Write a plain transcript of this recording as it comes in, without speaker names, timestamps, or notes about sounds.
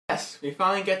Yes, we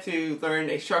finally get to learn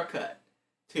a shortcut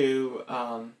to,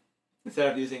 instead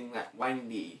of using that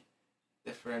windy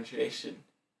differentiation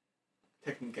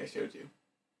technique I showed you.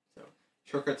 So,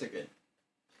 shortcuts are good.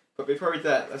 But before we do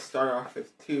that, let's start off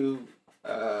with two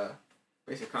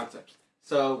basic concepts.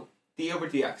 So, d over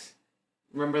dx.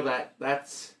 Remember that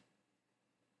that's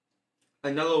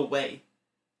another way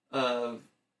of,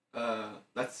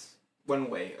 that's one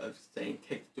way of saying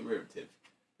take the derivative.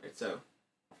 Right, so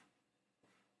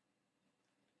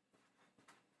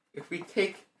if we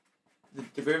take the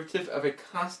derivative of a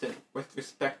constant with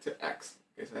respect to x,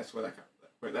 okay, so that's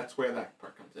where that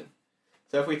part comes in.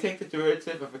 So if we take the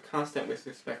derivative of a constant with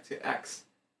respect to x,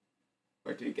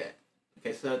 what do we get?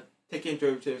 Okay, so taking a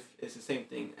derivative is the same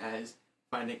thing as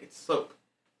finding its slope.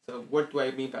 So what do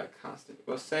I mean by constant?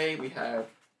 Well, say we have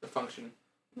the function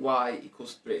y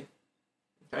equals 3.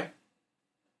 Okay?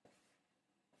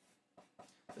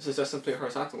 This is just simply a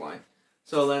horizontal line.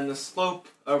 So then the slope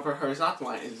of a horizontal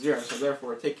line is 0. So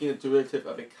therefore, taking the derivative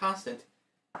of a constant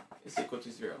is equal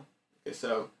to 0. Okay,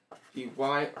 so dy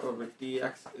over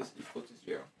dx is equal to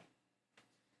 0.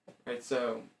 Right,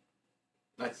 so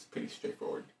that's pretty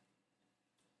straightforward.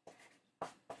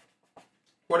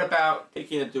 What about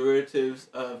taking the derivatives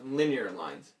of linear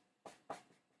lines?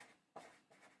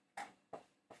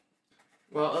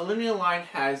 Well, a linear line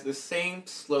has the same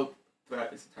slope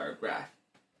throughout its entire graph.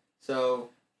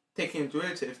 So taking a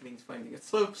derivative means finding its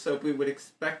slope, so we would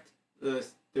expect the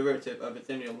derivative of a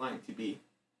linear line to be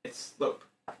its slope.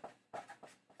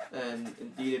 And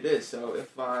indeed it is. So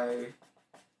if I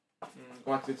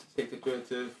wanted to take the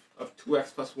derivative of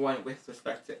 2x plus 1 with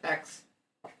respect to x,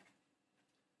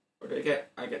 what do I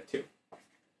get? I get 2.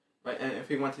 Right? And if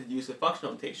we wanted to use the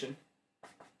functional notation,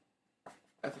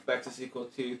 f of x is equal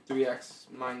to 3x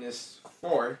minus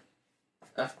 4,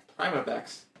 f prime of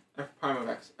x, f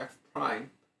prime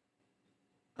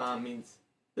means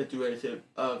the derivative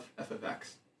of f of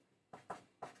x.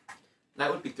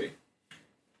 That would be 3.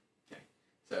 Okay,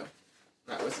 so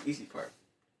that was the easy part.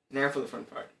 Now for the fun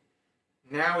part.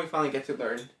 Now we finally get to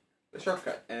learn the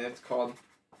shortcut, and it's called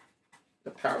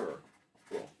the power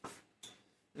rule.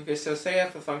 Okay, so say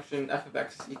if the function f of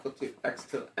x is equal to x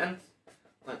to the nth,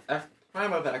 then f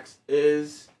prime of x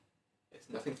is, it's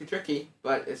nothing too tricky,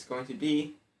 but it's going to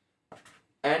be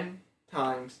n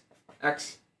times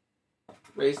x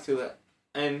raised to the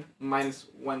n minus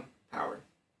 1 power.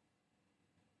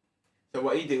 So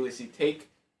what you do is you take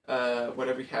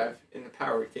whatever you have in the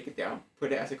power, you take it down,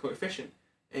 put it as a coefficient,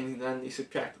 and then you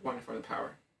subtract 1 from the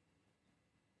power.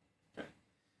 Okay.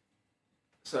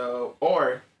 So,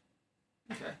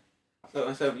 so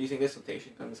instead of using this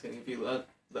notation, I'm just going to give you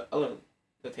the other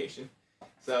notation.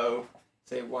 So,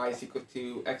 say y is equal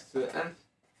to x to the nth,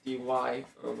 dy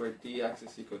over dx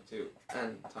is equal to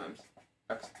n times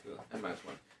x to the n minus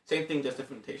 1. Same thing, just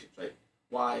different notations, right?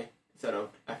 Y instead of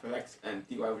f of x, and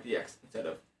dy over dx instead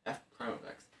of f prime of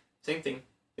x. Same thing,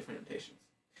 different notations.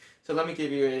 So let me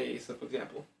give you a simple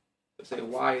example. So say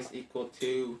y is equal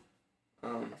to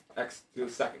x to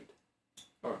the second,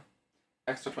 or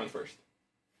x to the 21st.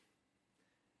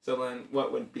 So then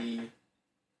what would be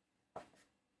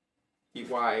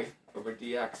dy over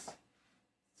dx?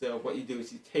 So what you do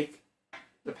is you take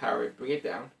the power, bring it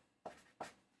down,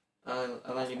 and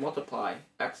then you multiply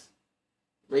x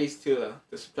raised to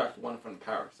the subtract 1 from the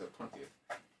power, so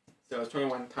 20th. So it's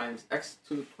 21 times x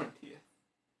to the 20th.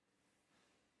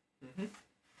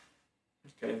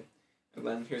 Okay, and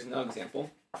then here's another example.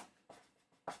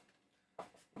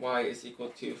 Y is equal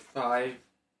to 5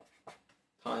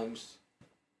 times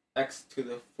x to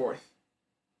the 4th.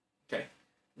 Okay,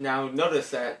 now notice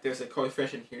that there's a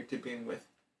coefficient here to begin with.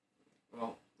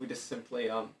 Well, we just simply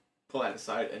pull that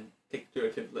aside and take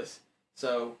derivative list.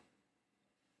 So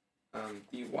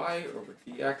dy over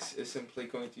dx is simply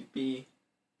going to be,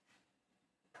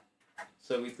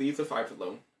 so we leave the 5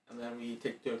 alone, and then we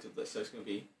take derivative list. So it's going to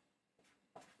be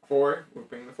 4, we're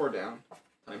bringing the 4 down,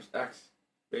 times x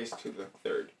raised to the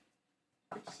 3rd,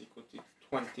 which is equal to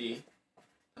 20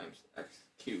 times x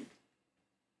cubed.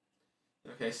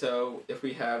 Okay, so if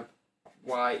we have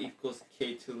y equals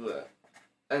k to the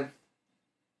nth,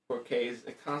 where k is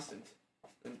a constant,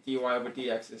 then dy over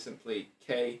dx is simply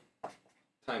k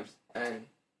times n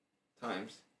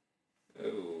times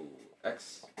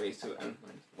x raised to n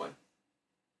minus 1.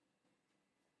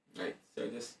 Right, so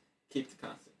just keep the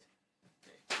constant.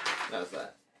 Okay, that was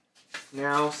that.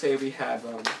 Now say we have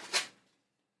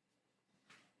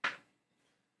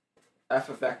f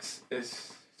of x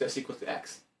is just equal to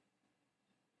x.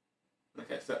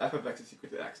 Okay, so f of x is equal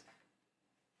to x.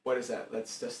 What is that?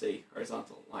 That's just a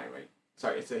horizontal line, right?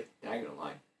 Sorry, it's a diagonal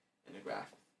line in a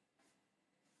graph.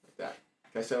 Like that.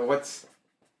 Okay, so what's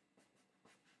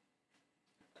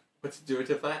the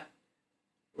derivative of that?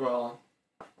 Well,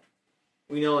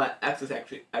 we know that x is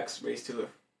actually x raised to the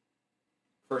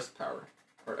first power,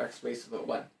 or x raised to the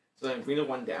 1. So then we bring the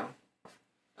 1 down,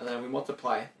 and then we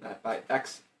multiply that by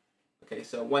x. Okay,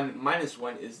 so 1 minus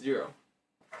 1 is 0.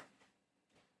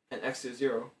 And x to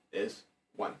 0 is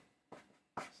 1.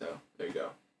 So, there you go.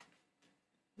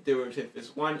 The derivative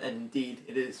is 1, and indeed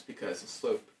it is because the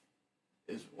slope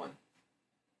is 1.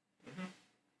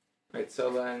 Right,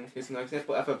 so then here's another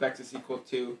example. F of x is equal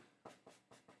to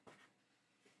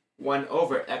 1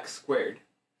 over x squared.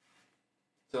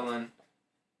 So then,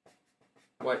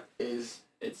 what is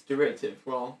its derivative?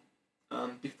 Well,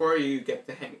 before you get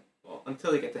the hang,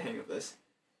 until you get the hang of this,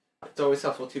 it's always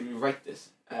helpful to rewrite this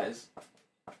as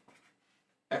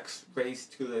x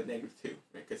raised to the negative 2,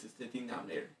 right? Because it's the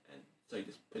denominator, and so you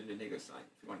just put in a negative sign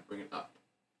if you want to bring it up.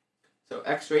 So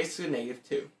x raised to the negative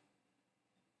 2.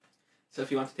 So if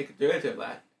you want to take a derivative of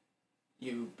that,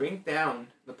 you bring down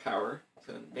the power,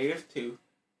 so negative 2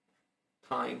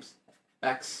 times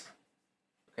x.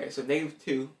 Okay, so negative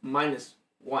 2 minus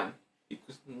 1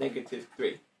 equals negative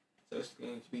 3. So it's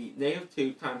going to be negative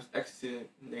 2 times x to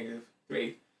the negative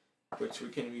 3, which we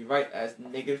can rewrite as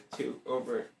negative 2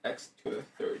 over x to the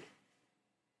third.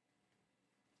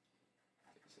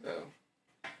 So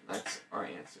that's our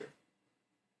answer.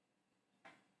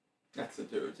 That's the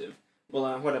derivative.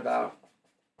 Well, what about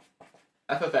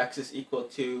f of x is equal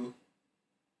to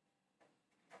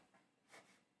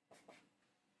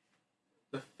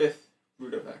the 5th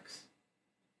root of x?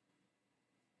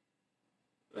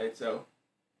 Right, so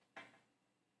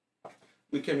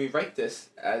we can rewrite this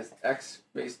as x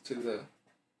raised to the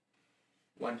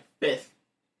 1/5,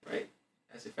 right,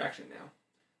 as a fraction now.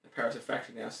 The power is a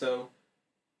fraction now. So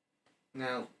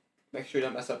now make sure you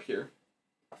don't mess up here.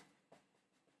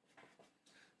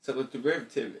 So the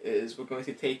derivative is we're going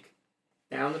to take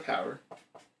down the power,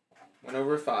 1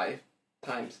 over 5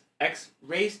 times x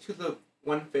raised to the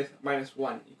 1/5 minus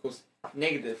 1 equals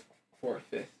negative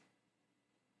 4/5.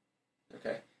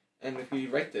 Okay, and if we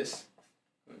write this,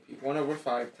 it would be 1 over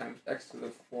 5 times x to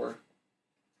the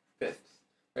 4/5.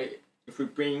 Right? If we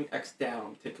bring x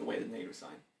down, take away the negative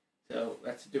sign. So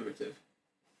that's the derivative.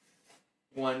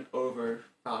 1 over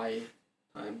 5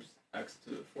 times x to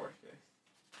the 4/5.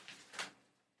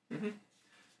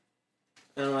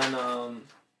 And then,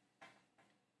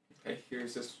 okay,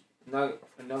 here's this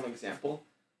another example.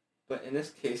 But in this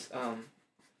case,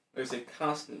 there's a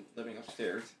constant living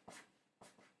upstairs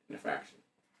in a fraction.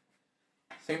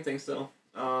 Same thing still.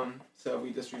 So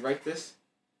we just rewrite this.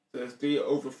 So 3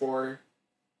 over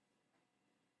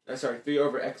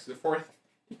x to the 4th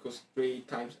equals 3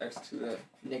 times x to the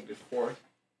negative 4th.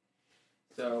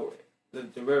 So the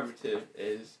derivative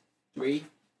is 3,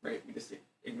 right? We just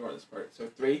ignore this part. So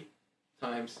 3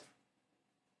 times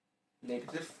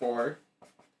negative 4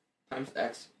 times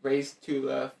x raised to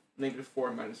the negative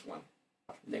 4 minus 1,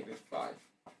 negative 5.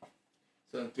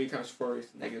 So then 3 times 4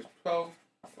 is negative 12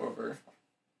 over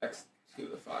x to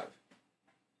the 5.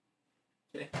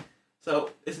 Okay,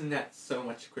 so isn't that so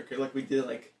much quicker? Like we did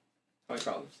like how many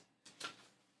problems?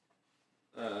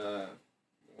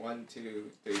 1,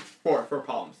 2, 3, 4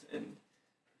 problems in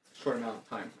a short amount of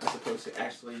time, as opposed to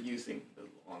actually using the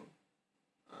long,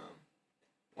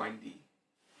 windy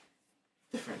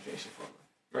differentiation formula.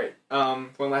 Right.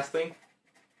 One last thing.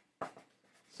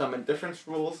 Sum and difference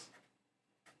rules.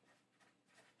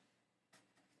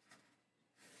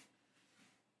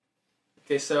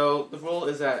 Okay, so the rule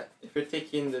is that if you're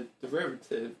taking the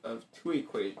derivative of two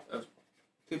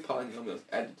polynomials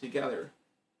added together,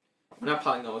 well, not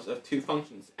polynomials, of two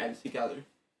functions added together,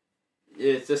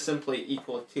 it's just simply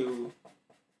equal to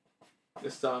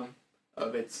the sum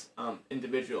of its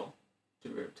individual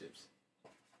derivatives.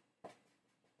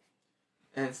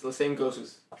 And so the same goes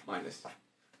with minus.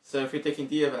 So if you're taking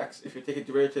d of x, if you're taking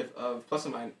derivative of plus or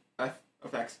minus f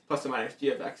of x plus or minus g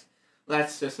of x,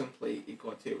 that's just simply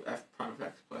equal to f prime of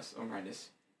x plus or minus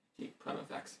g prime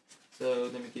of x. So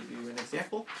let me give you an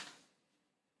example.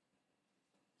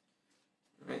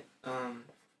 Right.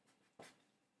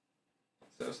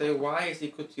 So say y is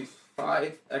equal to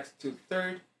 5x to the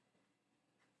third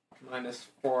minus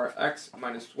 4x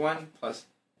minus 1 plus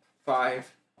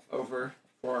 5 over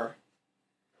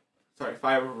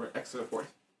x to the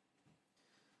 4th.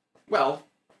 Well,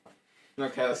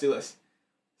 okay, let's do this.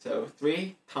 So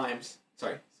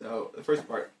so the first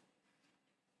part,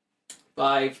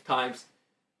 5 times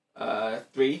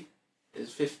 3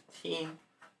 is 15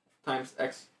 times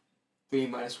x, 3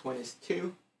 minus 1 is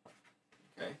 2.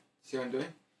 Okay, see what I'm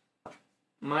doing?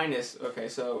 Minus, okay,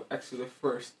 so x to the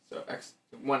first, so x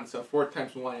to 1, so 4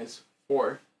 times 1 is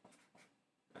 4.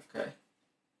 Okay.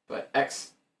 But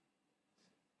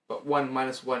 1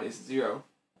 minus 1 is 0.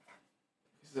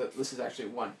 So this is actually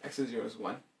 1. X of 0 is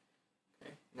 1.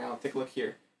 Okay. Now take a look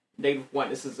here. Negative 1,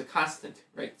 this is a constant,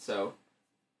 right? So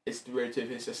its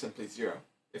derivative is just simply 0.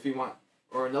 If you want,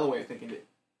 or another way of thinking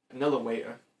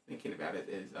about it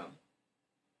is,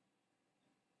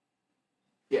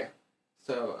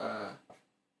 so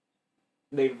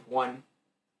negative 1,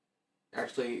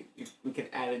 actually, we can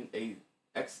add in a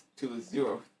x to the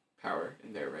 0th power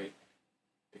in there, right?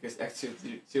 Because x to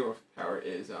the 0th power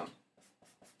is, let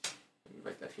me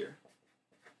write that here.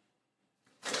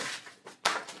 So,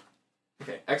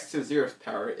 okay, x to the 0th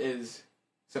power is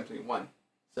simply 1.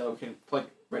 So we can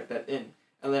write that in.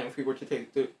 And then if we were to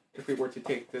take the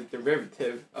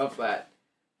derivative of that,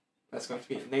 that's going to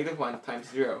be negative 1 times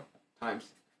 0 times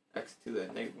x to the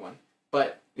negative 1.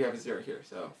 But we have a 0 here,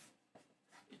 so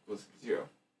equals 0.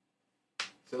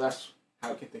 So that's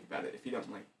how we can think about it if you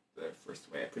don't like the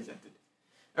first way I presented.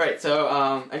 Alright,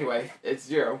 so anyway, it's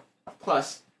 0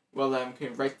 plus, well then we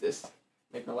can write this,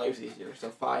 make our lives easier. So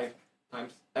 5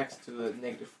 times x to the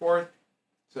negative 4th,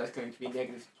 so that's going to be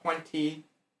negative 20,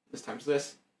 this times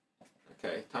this,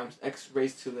 okay, times x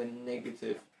raised to the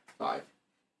negative 5.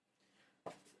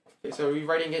 Okay, so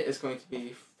rewriting it is going to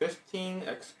be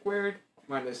 15x squared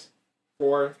minus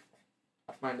 4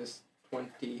 minus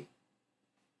 20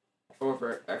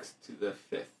 over x to the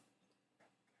 5th.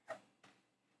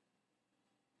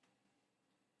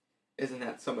 Isn't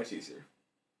that so much easier?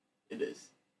 It is.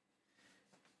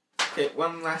 Okay,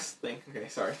 one last thing. Okay,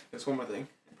 sorry. There's one more thing,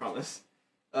 I promise.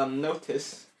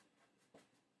 Notice.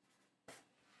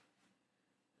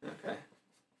 Okay.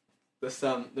 This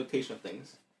notation of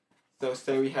things. So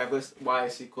say we have this y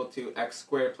is equal to x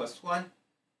squared plus 1.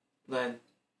 Then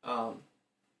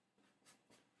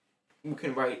we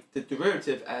can write the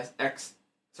derivative as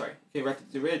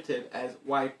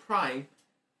y prime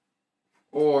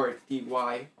or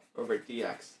dy over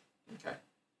dx. Okay.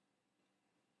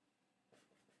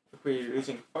 If we're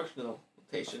using functional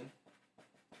notation,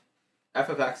 f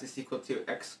of x is equal to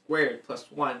x squared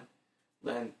plus 1,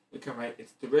 then we can write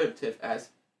its derivative as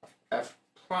f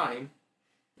prime,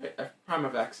 right, f prime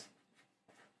of x,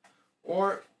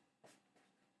 or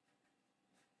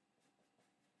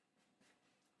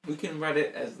we can write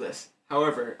it as this.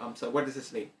 However, so what does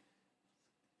this mean?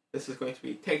 This is going to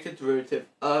be take the derivative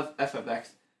of f of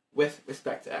x with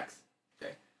respect to x.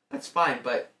 Okay, that's fine,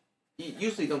 but you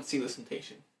usually don't see this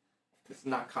notation. It's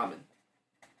not common.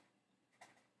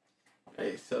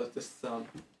 Okay, so it's just some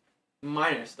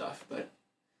minor stuff, but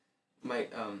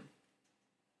might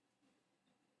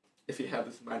if you have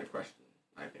this minor question,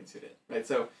 I can suit it. Right,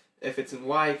 so if it's in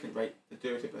y, you can write the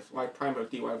derivative as y prime of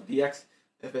dy over dx.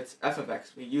 If it's f of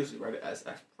x, we usually write it as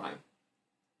f prime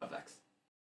of x.